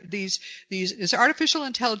this artificial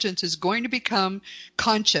intelligence is going to become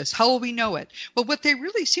conscious. How will we know it? Well, what they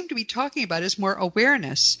really seem to be talking about is more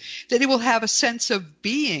awareness, that it will have a sense of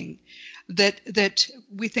being that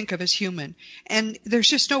we think of as human. And there's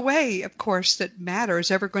just no way, of course, that matter is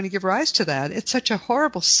ever going to give rise to that. It's such a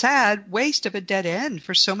horrible, sad waste of a dead end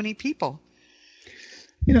for so many people.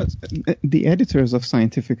 You know, the editors of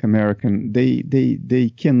Scientific American,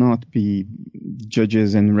 they cannot be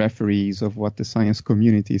judges and referees of what the science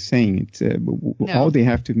community is saying. No. All they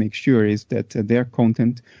have to make sure is that their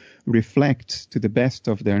content reflects to the best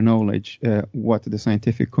of their knowledge what the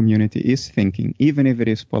scientific community is thinking, even if it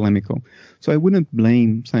is polemical. So I wouldn't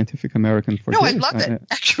blame Scientific American for this. No, I love it.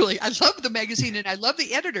 Actually, I love the magazine and I love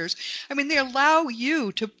the editors. I mean, they allow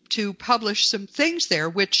you to publish some things there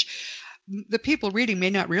which the people reading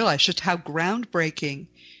may not realize just how groundbreaking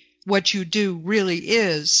what you do really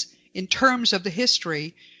is in terms of the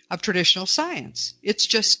history of traditional science. It's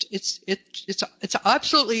just it's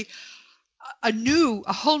absolutely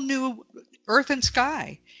a whole new earth and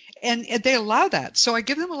sky, and they allow that. So I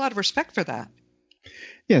give them a lot of respect for that.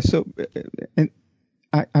 Yeah. So, and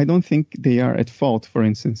I don't think they are at fault, for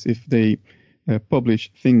instance, if they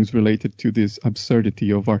publish things related to this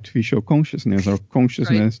absurdity of artificial consciousness or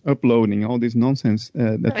consciousness uploading, all this nonsense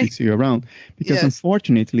that we see around. Because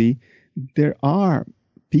unfortunately, there are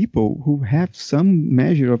people who have some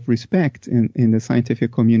measure of respect in the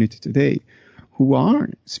scientific community today who are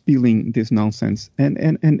spilling this nonsense.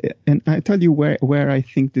 And I tell you where I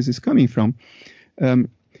think this is coming from.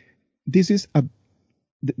 This is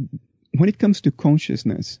when it comes to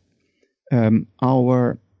consciousness,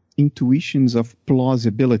 our intuitions of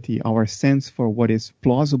plausibility, our sense for what is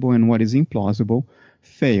plausible and what is implausible,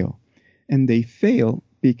 fail. And they fail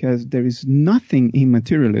because there is nothing in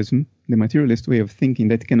materialism, the materialist way of thinking,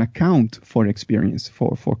 that can account for experience,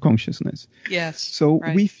 for consciousness. Yes. So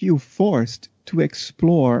we feel forced to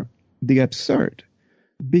explore the absurd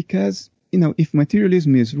because if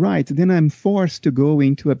materialism is right, then I'm forced to go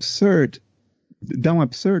into down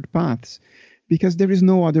absurd paths, because there is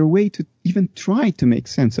no other way to even try to make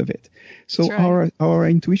sense of it. So right. our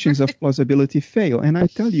intuitions of plausibility fail. And I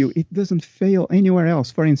tell you, it doesn't fail anywhere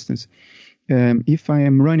else. For instance, if I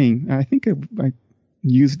am running, I think I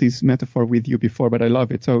used this metaphor with you before, but I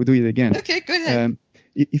love it, so I'll do it again. Okay, go ahead.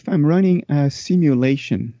 If I'm running a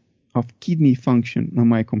simulation of kidney function on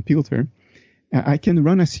my computer, I can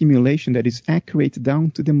run a simulation that is accurate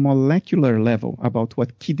down to the molecular level about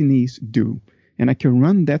what kidneys do. And I can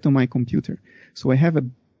run that on my computer. So I have a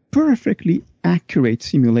perfectly accurate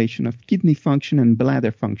simulation of kidney function and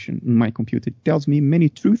bladder function on my computer. It tells me many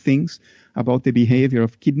true things about the behavior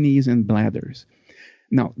of kidneys and bladders.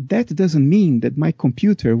 Now, that doesn't mean that my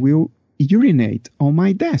computer will urinate on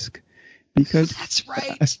my desk, because that's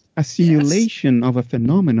right. a simulation of a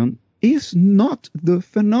phenomenon is not the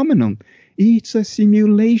phenomenon. It's a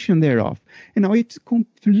simulation thereof. And now it's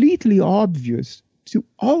completely obvious to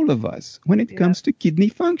all of us when it comes to kidney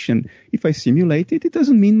function. If I simulate it, it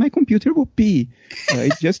doesn't mean my computer will pee.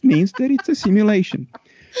 It just means that it's a simulation.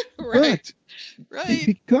 Right. But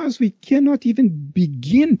because we cannot even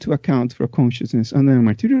begin to account for consciousness under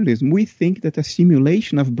materialism, we think that a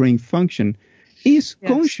simulation of brain function is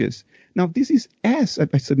conscious. Now, this is I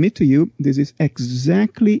submit to you, this is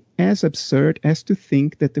exactly as absurd as to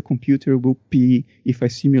think that the computer will pee if I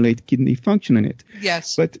simulate kidney function in it.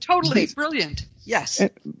 Yes, but totally brilliant. Yes.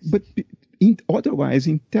 But otherwise,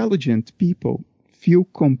 intelligent people feel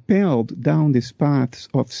compelled down these paths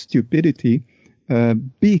of stupidity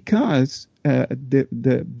because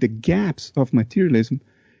the gaps of materialism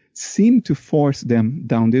seem to force them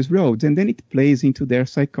down these roads. And then it plays into their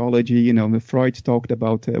psychology. Freud talked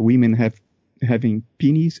about women having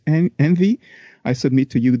penis envy. I submit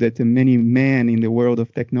to you that many men in the world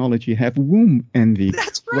of technology have womb envy.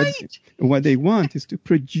 That's right. What they want is to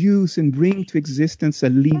produce and bring to existence a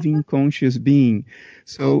living, conscious being.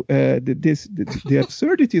 So the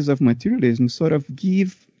absurdities of materialism sort of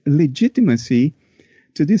give legitimacy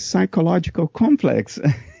to this psychological complex.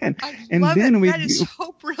 I love it. That is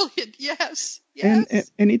so brilliant. Yes. And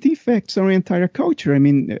it affects our entire culture. I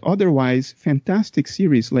mean, otherwise, fantastic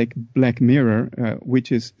series like Black Mirror,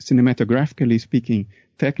 which is cinematographically speaking,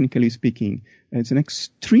 technically speaking, it's an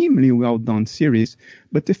extremely well done series,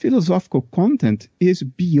 but the philosophical content is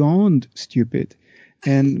beyond stupid.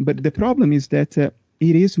 But the problem is that it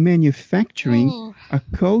is manufacturing a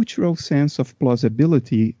cultural sense of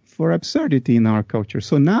plausibility for absurdity in our culture.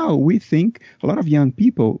 So now we think, a lot of young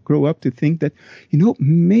people grow up to think that,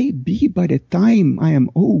 maybe by the time I am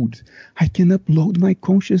old, I can upload my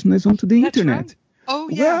consciousness onto the internet. Right. Oh,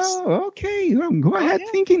 yes. Well, okay, go ahead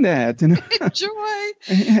thinking that. Enjoy.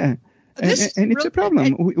 Yeah. And it's a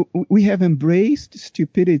problem. We have embraced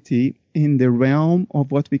stupidity in the realm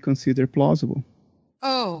of what we consider plausible.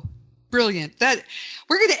 Oh, brilliant. That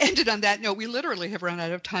we're going to end it on that note. We literally have run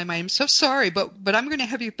out of time. I am so sorry, but I'm going to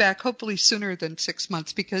have you back hopefully sooner than 6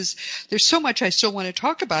 months, because there's so much I still want to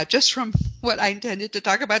talk about just from what I intended to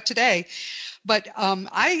talk about today. But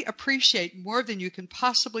I appreciate more than you can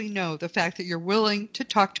possibly know the fact that you're willing to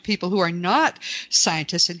talk to people who are not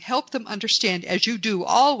scientists and help them understand, as you do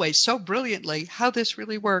always so brilliantly, how this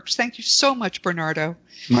really works. Thank you so much, Bernardo.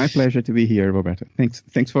 My pleasure to be here, Roberta.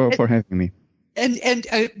 Thanks for having me. And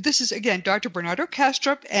this is, again, Dr. Bernardo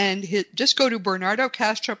Kastrup, and just go to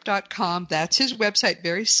bernardokastrup.com. That's his website.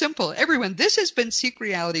 Very simple. Everyone, this has been Seek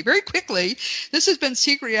Reality. Very quickly, this has been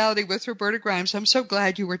Seek Reality with Roberta Grimes. I'm so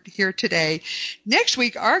glad you were here today. Next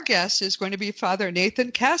week, our guest is going to be Father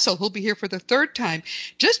Nathan Castle, who'll be here for the third time.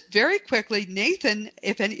 Just very quickly, Nathan,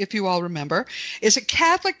 if you all remember, is a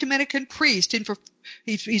Catholic Dominican priest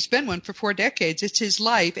he's been one for 4 decades. It's his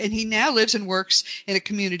life, and he now lives and works in a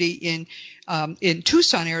community in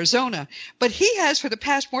Tucson, Arizona. But he has, for the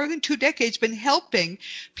past more than 2 decades, been helping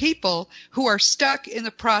people who are stuck in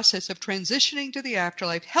the process of transitioning to the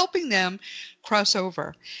afterlife, helping them cross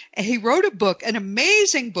over. And he wrote a book, an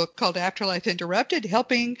amazing book called Afterlife Interrupted,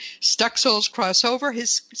 helping stuck souls cross over.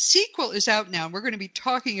 His sequel is out now, and we're going to be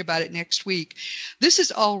talking about it next week. This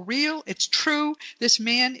is all real. It's true. This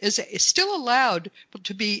man is still allowed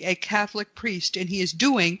to be a Catholic priest, and he is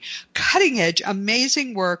doing cutting-edge,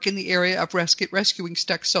 amazing work in the area of rescuing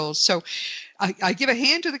stuck souls. So I give a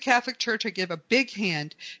hand to the Catholic Church. I give a big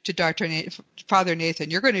hand to Father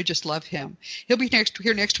Nathan. You're going to just love him. He'll be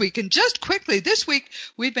here next week. And just quickly, this week,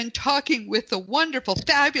 we've been talking with the wonderful,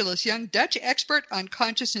 fabulous young Dutch expert on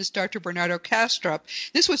consciousness, Dr. Bernardo Kastrup.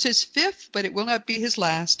 This was his 5th, but it will not be his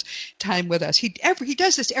last time with us. He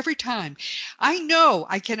does this every time. I know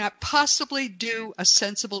I cannot possibly do a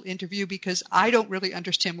sensible interview because I don't really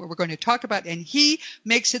understand what we're going to talk about, and he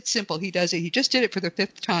makes it simple. He does it. He just did it for the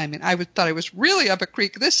 5th time, and I thought I was really up a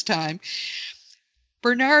creek this time.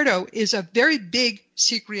 Bernardo is a very big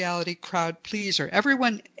Seek Reality crowd pleaser.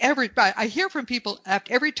 I hear from people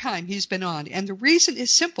every time he's been on, and the reason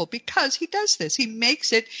is simple, because he does this. He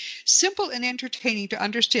makes it simple and entertaining to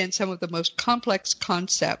understand some of the most complex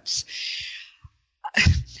concepts.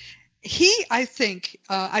 I think,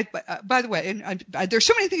 by the way, and there's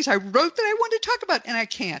so many things I wrote that I want to talk about, and I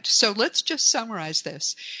can't. So let's just summarize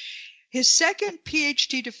this. His second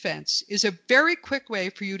PhD defense is a very quick way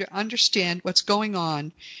for you to understand what's going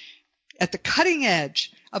on at the cutting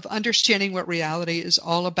edge of understanding what reality is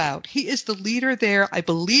all about. He is the leader there. I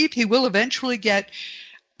believe he will eventually get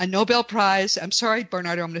a Nobel Prize. I'm sorry,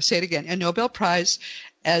 Bernardo, I'm going to say it again. A Nobel Prize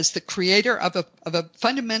as the creator of a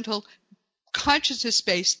fundamental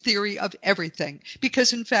consciousness-based theory of everything,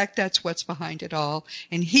 because in fact that's what's behind it all,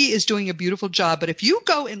 and he is doing a beautiful job. But if you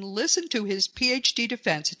go and listen to his PhD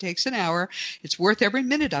defense, it takes an hour. It's worth every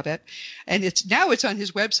minute of it, and it's on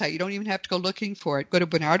his website. You don't even have to go looking for it. Go to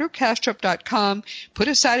BernardoKastrup.com, put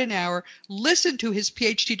aside an hour, listen to his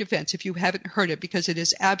PhD defense if you haven't heard it, because it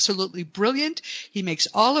is absolutely brilliant. He makes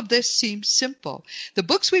all of this seem simple. The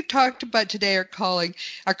books we've talked about today are called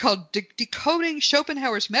Decoding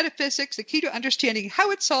Schopenhauer's Metaphysics, the key to understanding how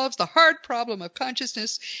it solves the hard problem of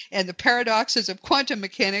consciousness and the paradoxes of quantum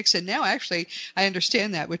mechanics. And now actually I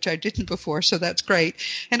understand that, which I didn't before, so that's great.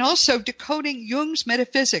 And also Decoding Jung's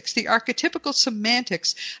Metaphysics, the archetypical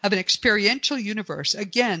semantics of an experiential universe.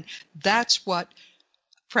 Again, that's what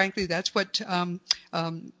Craig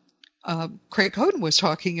Hoden was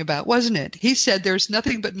talking about, wasn't it? He said there's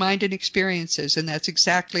nothing but mind and experiences, and that's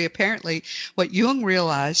exactly apparently what Jung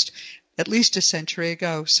realized at least a century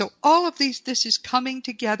ago. So all of this is coming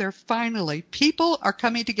together finally. People are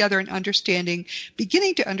coming together and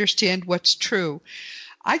beginning to understand what's true.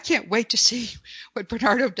 I can't wait to see what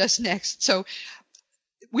Bernardo does next. So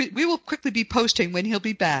we will quickly be posting when he'll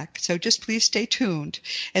be back. So just please stay tuned.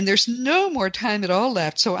 And there's no more time at all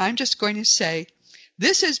left. So I'm just going to say,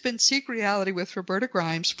 this has been Seek Reality with Roberta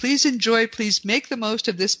Grimes. Please enjoy, please make the most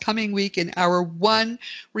of this coming week in our one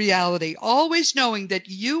reality, always knowing that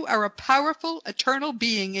you are a powerful, eternal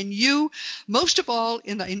being, and you, most of all,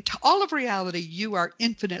 in all of reality, you are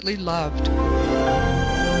infinitely loved.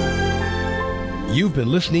 You've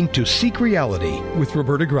been listening to Seek Reality with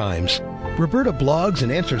Roberta Grimes. Roberta blogs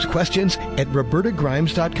and answers questions at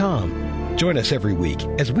robertagrimes.com. Join us every week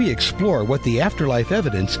as we explore what the afterlife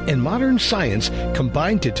evidence and modern science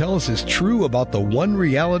combine to tell us is true about the one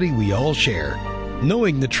reality we all share.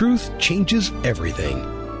 Knowing the truth changes everything.